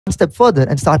step further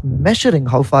and start measuring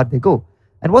how far they go.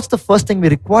 And what's the first thing we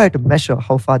require to measure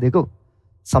how far they go?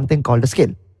 Something called a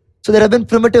scale. So there have been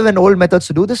primitive and old methods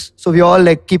to do this. So we all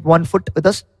like keep 1 foot with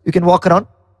us. You can walk around.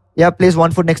 Yeah, place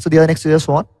 1 foot next to the other,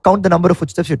 so on. Count the number of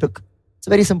footsteps you took. It's a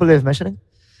very simple way of measuring.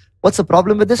 What's the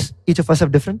problem with this? Each of us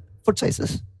have different foot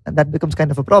sizes. And that becomes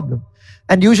kind of a problem.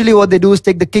 And usually what they do is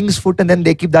take the king's foot and then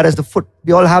they keep that as the foot.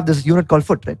 We all have this unit called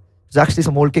foot, right? It's actually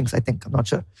some old kings, I think. I'm not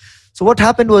sure. So what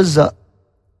happened was,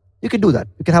 you can do that.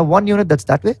 You can have one unit that's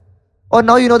that way. Or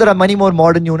now there are many more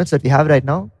modern units that we have right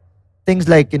now. Things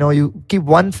like, you keep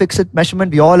one fixed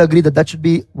measurement. We all agree that should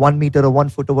be 1 meter or 1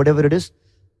 foot or whatever it is.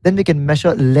 Then we can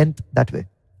measure length that way.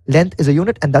 Length is a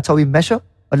unit, and that's how we measure.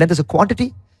 A length is a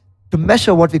quantity to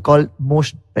measure what we call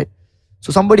motion, right?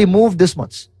 So somebody moved this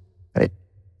much, right?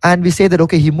 And we say that,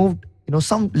 okay, he moved,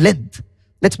 some length.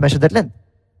 Let's measure that length.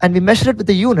 And we measure it with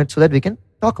a unit so that we can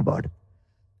talk about it.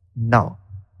 Now,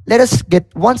 let us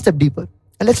get one step deeper.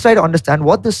 And let's try to understand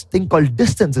what this thing called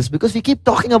distance is, because we keep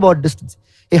talking about distance.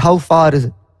 Hey, how far is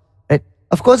it? Right?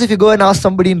 Of course, if you go and ask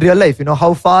somebody in real life,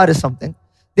 how far is something,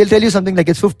 they'll tell you something like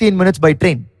it's 15 minutes by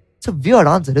train. It's a weird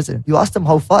answer, isn't it? You ask them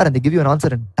how far and they give you an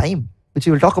answer in time, which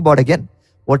we will talk about again,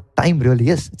 what time really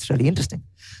is. It's really interesting.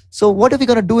 So what are we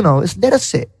going to do now is, let us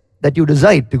say that you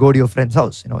decide to go to your friend's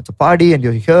house. It's a party and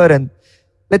you're here, and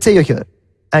let's say you're here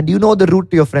and you know the route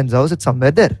to your friend's house, it's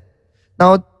somewhere there.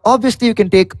 Now, obviously you can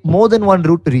take more than one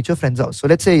route to reach your friend's house. So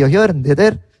let's say you're here and they're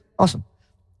there. Awesome.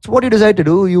 So what you decide to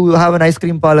do, you have an ice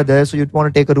cream parlor there, so you'd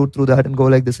want to take a route through that and go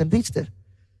like this and reach there.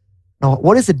 Now,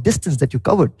 what is the distance that you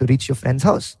covered to reach your friend's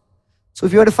house? So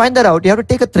if you were to find that out, you have to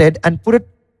take a thread and put it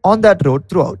on that road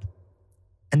throughout.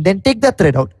 And then take that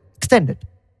thread out, extend it,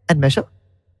 and measure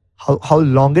how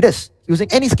long it is, using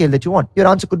any scale that you want. Your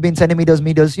answer could be in centimeters,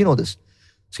 meters, you know this.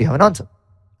 So you have an answer.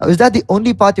 Now, is that the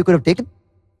only path you could have taken?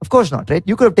 Of course not, right?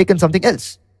 You could have taken something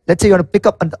else. Let's say you want to pick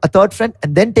up a third friend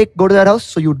and then go to that house.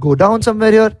 So you'd go down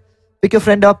somewhere here, pick your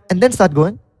friend up, and then start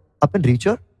going up and reach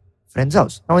your friend's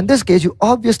house. Now in this case,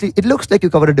 it looks like you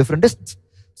covered a different distance.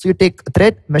 So you take a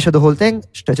thread, measure the whole thing,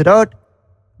 stretch it out,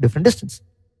 different distance.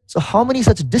 So how many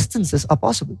such distances are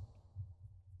possible?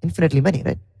 Infinitely many,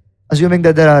 right? Assuming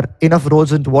that there are enough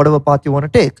roads into whatever path you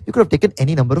want to take, you could have taken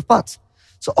any number of paths.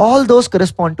 So all those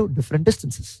correspond to different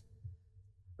distances.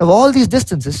 Of all these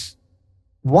distances,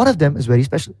 one of them is very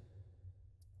special.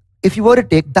 If you were to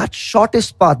take that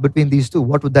shortest path between these two,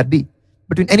 what would that be?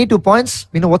 Between any 2 points,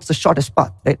 we know what's the shortest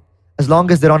path, right? As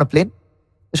long as they're on a plane,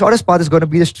 the shortest path is going to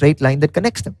be the straight line that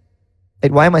connects them.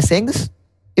 Right? Why am I saying this?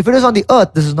 If it is on the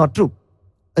earth, this is not true.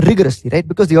 Rigorously, right?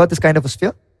 Because the earth is kind of a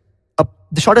sphere.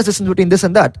 The shortest distance between this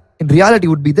and that, in reality,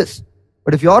 would be this.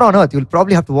 But if you're on earth, you'll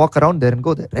probably have to walk around there and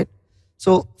go there, right?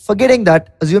 So forgetting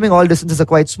that, assuming all distances are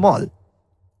quite small,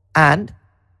 and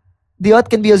the earth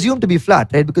can be assumed to be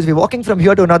flat, right? Because if you're walking from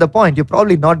here to another point, you're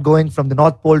probably not going from the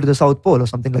North Pole to the South Pole or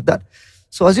something like that.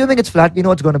 So assuming it's flat, we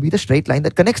know it's going to be the straight line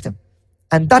that connects them.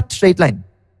 And that straight line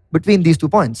between these 2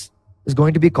 points is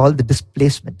going to be called the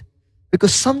displacement.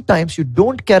 Because sometimes you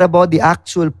don't care about the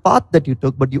actual path that you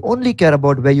took, but you only care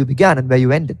about where you began and where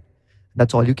you ended.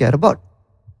 That's all you care about.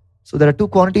 So there are 2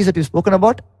 quantities that we've spoken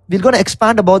about. We're going to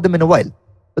expand about them in a while.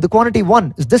 But the quantity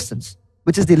 1 is distance,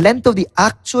 which is the length of the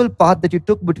actual path that you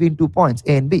took between 2 points,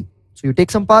 A and B. So you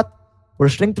take some path, put a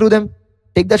string through them,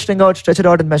 take that string out, stretch it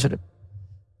out and measure it.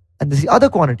 And there's the other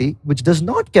quantity, which does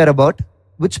not care about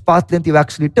which path length you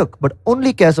actually took, but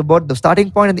only cares about the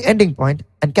starting point and the ending point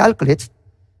and calculates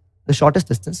the shortest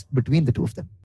distance between the two of them.